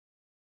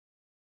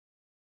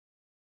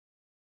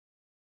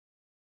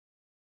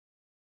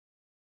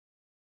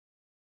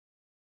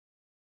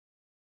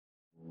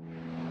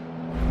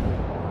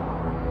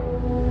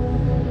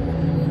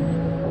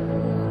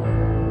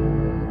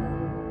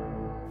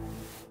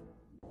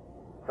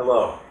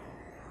Hello.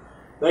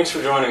 Thanks for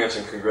joining us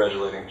in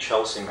congratulating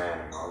Chelsea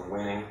Manning on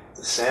winning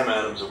the Sam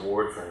Adams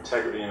Award for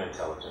Integrity and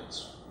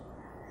Intelligence.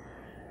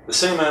 The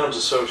Sam Adams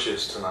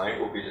Associates tonight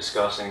will be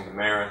discussing the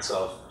merits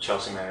of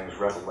Chelsea Manning's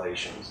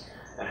revelations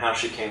and how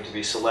she came to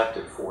be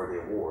selected for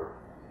the award.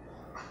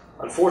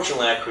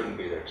 Unfortunately, I couldn't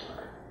be there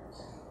tonight.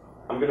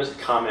 I'm going to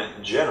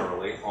comment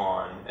generally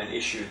on an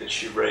issue that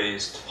she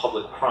raised to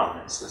public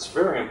prominence that's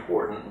very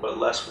important but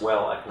less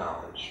well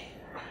acknowledged.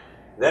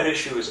 That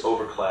issue is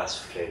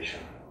overclassification.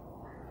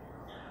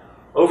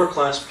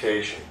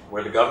 Overclassification,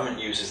 where the government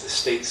uses the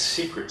state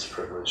secrets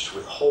privilege to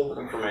withhold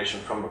information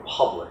from the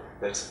public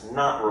that's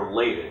not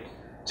related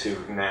to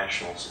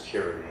national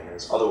security and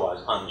is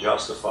otherwise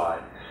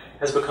unjustified,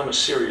 has become a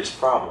serious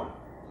problem.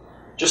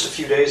 Just a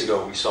few days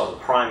ago, we saw the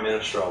Prime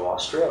Minister of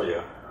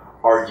Australia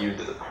argue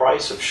that the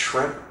price of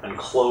shrimp and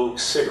clove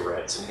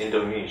cigarettes in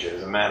Indonesia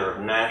is a matter of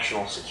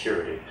national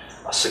security,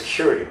 a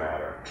security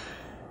matter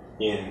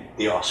in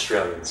the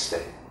Australian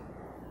state.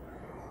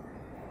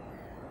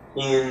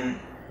 In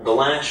the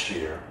last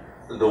year,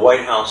 the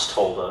White House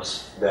told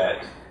us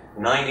that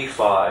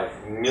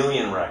 95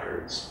 million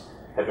records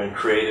had been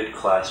created,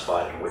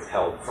 classified, and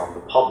withheld from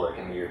the public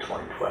in the year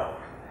 2012.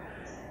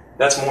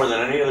 That's more than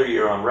any other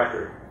year on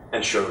record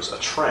and shows a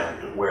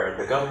trend where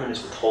the government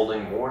is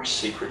withholding more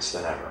secrets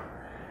than ever.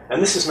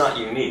 And this is not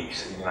unique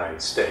to the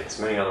United States.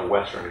 Many other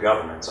Western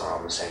governments are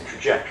on the same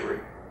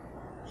trajectory.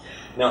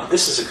 Now,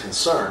 this is a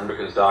concern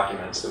because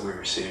documents that we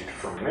received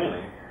from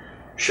Manning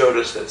showed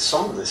us that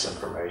some of this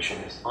information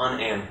is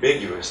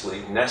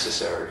unambiguously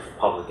necessary for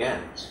public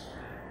ends.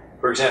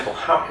 For example,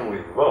 how can we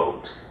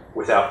vote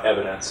without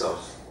evidence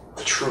of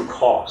the true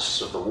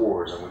costs of the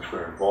wars in which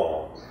we're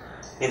involved?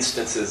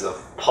 Instances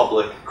of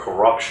public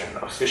corruption,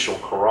 official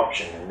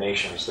corruption in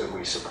nations that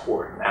we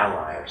support and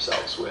ally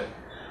ourselves with,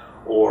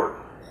 or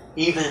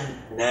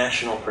even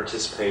national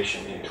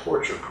participation in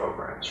torture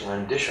programs,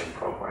 rendition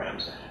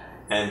programs,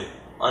 and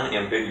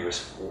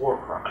unambiguous war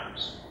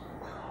crimes.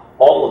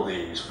 All of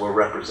these were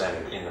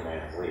represented in the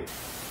Manning Leak.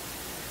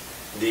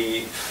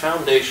 The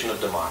foundation of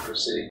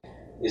democracy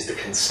is the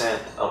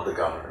consent of the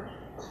governed.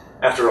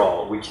 After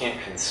all, we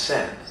can't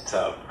consent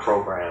to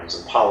programs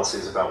and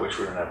policies about which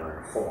we were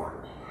never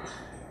informed.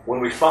 When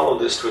we follow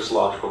this to its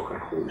logical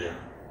conclusion,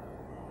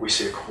 we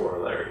see a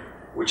corollary,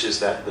 which is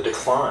that the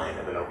decline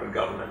of an open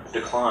government, the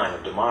decline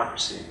of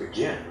democracy,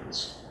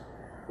 begins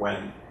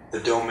when the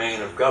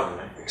domain of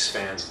government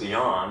expands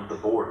beyond the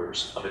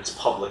borders of its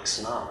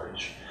public's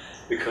knowledge.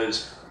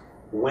 Because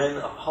when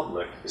a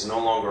public is no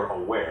longer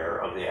aware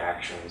of the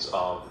actions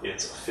of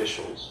its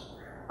officials,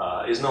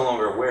 is no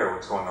longer aware of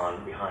what's going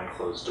on behind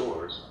closed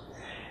doors,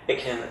 it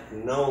can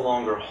no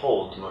longer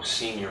hold the most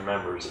senior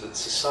members of its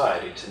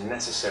society to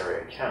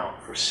necessary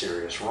account for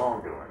serious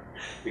wrongdoing,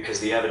 because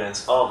the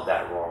evidence of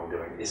that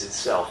wrongdoing is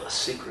itself a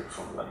secret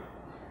from them.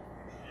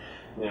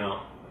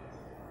 Now,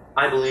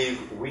 I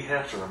believe we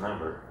have to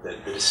remember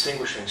that the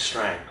distinguishing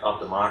strength of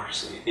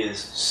democracy is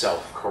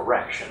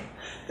self-correction,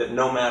 that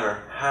no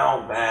matter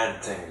how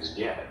bad things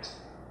get,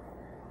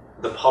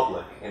 the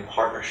public, in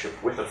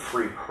partnership with a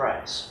free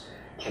press,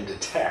 can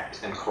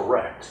detect and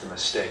correct the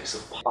mistakes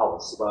of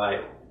policy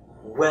by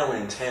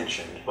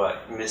well-intentioned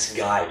but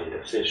misguided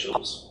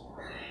officials.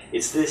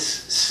 It's this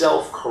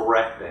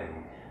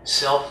self-correcting,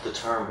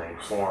 self-determining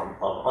form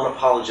of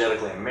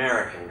unapologetically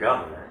American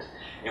government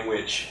in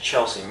which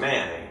Chelsea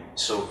Manning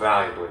so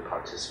valuably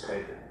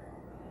participated.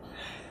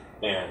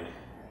 And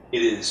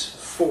it is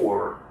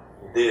for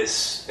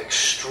this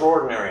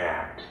extraordinary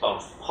act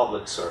of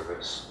public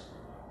service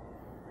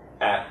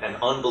at an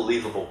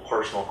unbelievable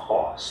personal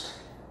cost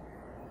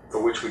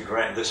for which we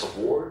grant this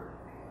award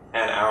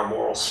and our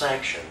moral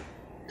sanction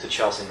to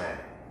Chelsea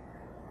Manning.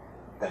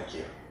 Thank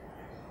you.